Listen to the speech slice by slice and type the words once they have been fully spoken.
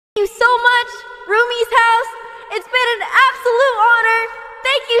Thank you so much, Roomies House. It's been an absolute honor.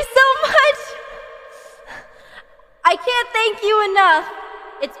 Thank you so much. I can't thank you enough.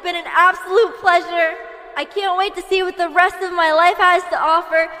 It's been an absolute pleasure. I can't wait to see what the rest of my life has to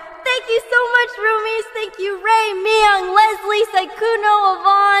offer. Thank you so much, Roomies. Thank you, Ray, Myung, Leslie, Saikuno,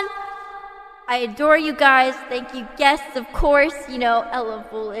 Yvonne. I adore you guys. Thank you, guests, of course. You know, Ella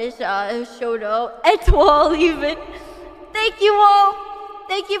Foolish, Shoto, Etoile even. Thank you all.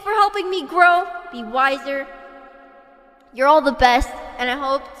 Thank you for helping me grow, be wiser. You're all the best, and I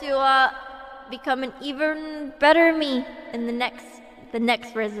hope to become an even better me in the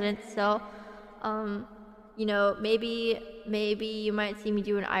next residence. So, you know, maybe you might see me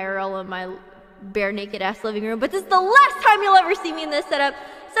do an IRL in my bare naked ass living room, but this is the last time you'll ever see me in this setup.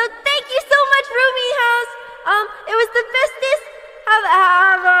 So thank you so much, Roomie House. It was the bestest.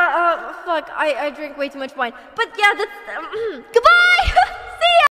 Fuck, I drink way too much wine. But yeah, that's, goodbye.